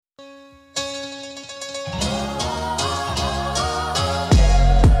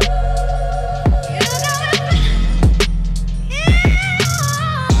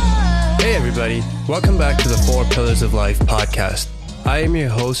everybody. Welcome back to the 4 Pillars of Life podcast. I am your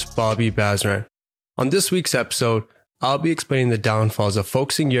host, Bobby Bazran. On this week's episode, I'll be explaining the downfalls of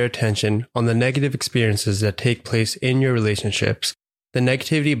focusing your attention on the negative experiences that take place in your relationships, the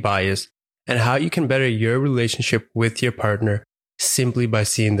negativity bias, and how you can better your relationship with your partner simply by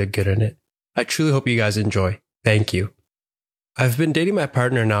seeing the good in it. I truly hope you guys enjoy. Thank you. I've been dating my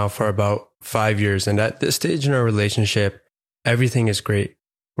partner now for about 5 years, and at this stage in our relationship, everything is great.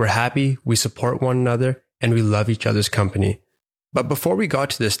 We're happy, we support one another, and we love each other's company. But before we got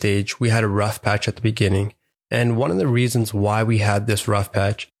to this stage, we had a rough patch at the beginning. And one of the reasons why we had this rough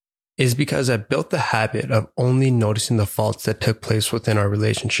patch is because I built the habit of only noticing the faults that took place within our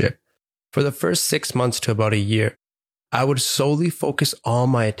relationship. For the first 6 months to about a year, I would solely focus all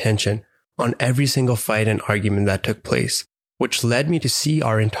my attention on every single fight and argument that took place, which led me to see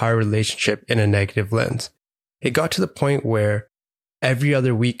our entire relationship in a negative lens. It got to the point where every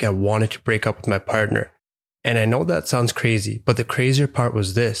other week I wanted to break up with my partner. And I know that sounds crazy, but the crazier part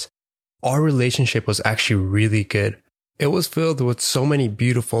was this. Our relationship was actually really good. It was filled with so many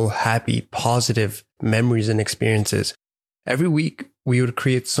beautiful, happy, positive memories and experiences. Every week, we would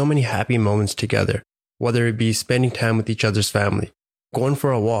create so many happy moments together, whether it be spending time with each other's family, going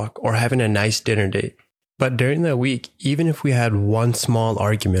for a walk, or having a nice dinner date. But during that week, even if we had one small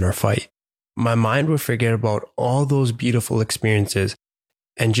argument or fight, my mind would forget about all those beautiful experiences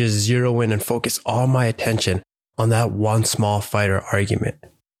and just zero in and focus all my attention on that one small fight or argument.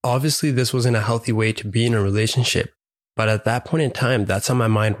 Obviously, this wasn't a healthy way to be in a relationship, but at that point in time, that's how my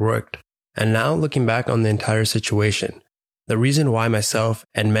mind worked. And now looking back on the entire situation, the reason why myself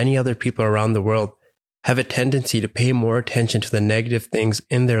and many other people around the world have a tendency to pay more attention to the negative things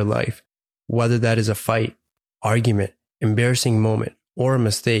in their life, whether that is a fight, argument, embarrassing moment, or a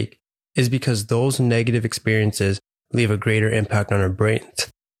mistake, is because those negative experiences leave a greater impact on our brains.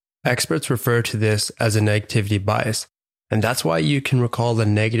 Experts refer to this as a negativity bias, and that's why you can recall the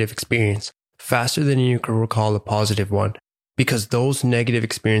negative experience faster than you can recall a positive one, because those negative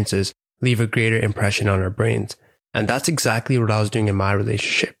experiences leave a greater impression on our brains. And that's exactly what I was doing in my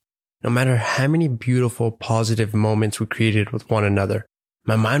relationship. No matter how many beautiful, positive moments we created with one another,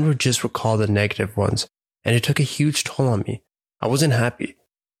 my mind would just recall the negative ones, and it took a huge toll on me. I wasn't happy.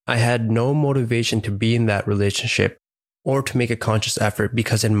 I had no motivation to be in that relationship or to make a conscious effort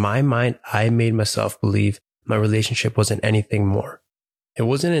because in my mind, I made myself believe my relationship wasn't anything more. It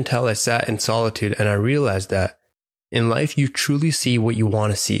wasn't until I sat in solitude and I realized that in life, you truly see what you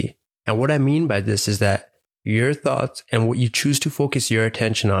want to see. And what I mean by this is that your thoughts and what you choose to focus your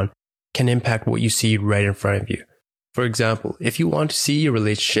attention on can impact what you see right in front of you. For example, if you want to see your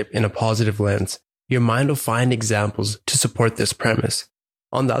relationship in a positive lens, your mind will find examples to support this premise.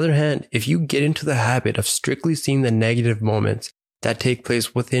 On the other hand, if you get into the habit of strictly seeing the negative moments that take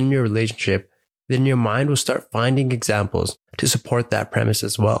place within your relationship, then your mind will start finding examples to support that premise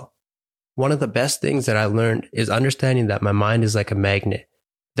as well. One of the best things that I learned is understanding that my mind is like a magnet,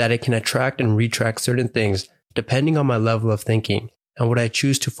 that it can attract and retract certain things depending on my level of thinking and what I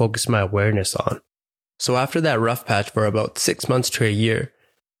choose to focus my awareness on. So after that rough patch for about 6 months to a year,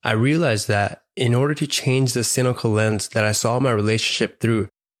 I realized that in order to change the cynical lens that I saw my relationship through,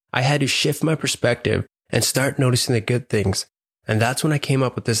 I had to shift my perspective and start noticing the good things. And that's when I came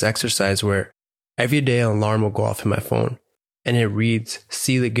up with this exercise where every day an alarm will go off in my phone and it reads,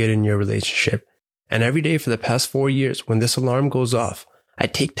 "See the good in your relationship." And every day for the past 4 years, when this alarm goes off, I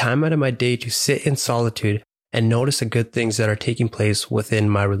take time out of my day to sit in solitude and notice the good things that are taking place within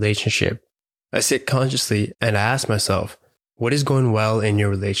my relationship. I sit consciously and I ask myself, what is going well in your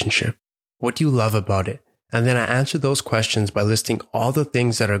relationship? What do you love about it? And then I answer those questions by listing all the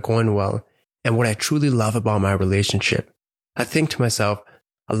things that are going well and what I truly love about my relationship. I think to myself,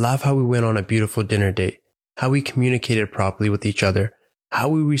 I love how we went on a beautiful dinner date, how we communicated properly with each other, how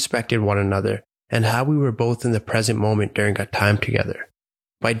we respected one another, and how we were both in the present moment during our time together.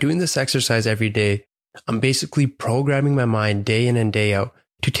 By doing this exercise every day, I'm basically programming my mind day in and day out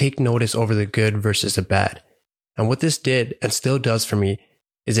to take notice over the good versus the bad. And what this did and still does for me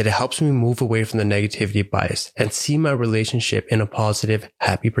is that it helps me move away from the negativity bias and see my relationship in a positive,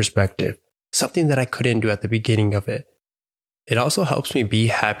 happy perspective, something that I couldn't do at the beginning of it. It also helps me be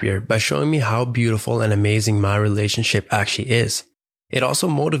happier by showing me how beautiful and amazing my relationship actually is. It also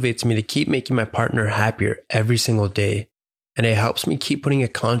motivates me to keep making my partner happier every single day, and it helps me keep putting a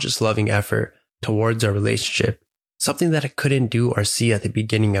conscious, loving effort towards our relationship, something that I couldn't do or see at the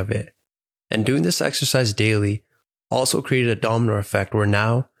beginning of it. And doing this exercise daily also created a domino effect where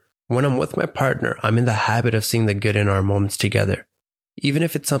now, when I'm with my partner, I'm in the habit of seeing the good in our moments together. Even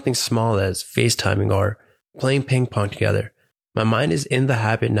if it's something small as FaceTiming or playing ping pong together, My mind is in the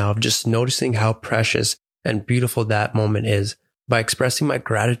habit now of just noticing how precious and beautiful that moment is by expressing my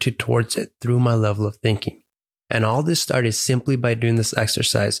gratitude towards it through my level of thinking. And all this started simply by doing this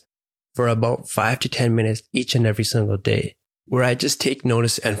exercise for about 5 to 10 minutes each and every single day, where I just take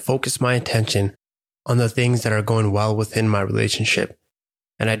notice and focus my attention on the things that are going well within my relationship.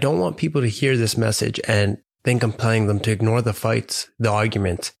 And I don't want people to hear this message and think I'm telling them to ignore the fights, the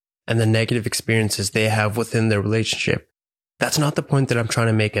arguments, and the negative experiences they have within their relationship. That's not the point that I'm trying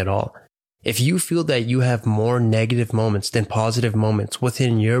to make at all. If you feel that you have more negative moments than positive moments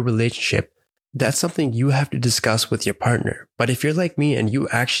within your relationship, that's something you have to discuss with your partner. But if you're like me and you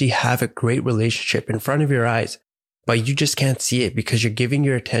actually have a great relationship in front of your eyes, but you just can't see it because you're giving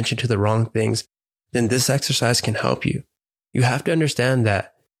your attention to the wrong things, then this exercise can help you. You have to understand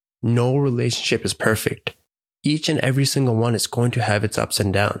that no relationship is perfect. Each and every single one is going to have its ups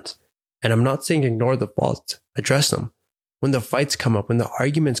and downs. And I'm not saying ignore the faults, address them. When the fights come up, when the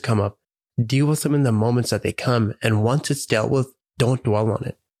arguments come up, deal with them in the moments that they come. And once it's dealt with, don't dwell on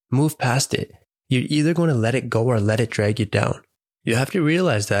it. Move past it. You're either going to let it go or let it drag you down. You have to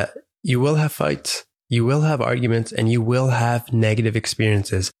realize that you will have fights, you will have arguments, and you will have negative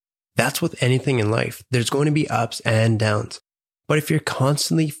experiences. That's with anything in life. There's going to be ups and downs. But if you're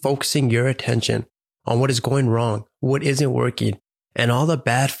constantly focusing your attention on what is going wrong, what isn't working, and all the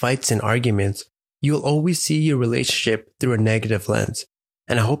bad fights and arguments, you'll always see your relationship through a negative lens.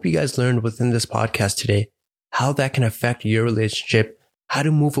 And I hope you guys learned within this podcast today how that can affect your relationship, how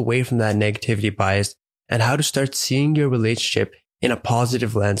to move away from that negativity bias, and how to start seeing your relationship in a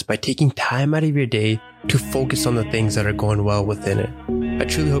positive lens by taking time out of your day to focus on the things that are going well within it. I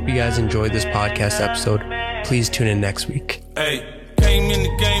truly hope you guys enjoyed this podcast episode. Please tune in next week. Hey, came in the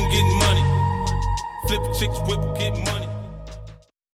game getting money. Flip chicks, whip, get money.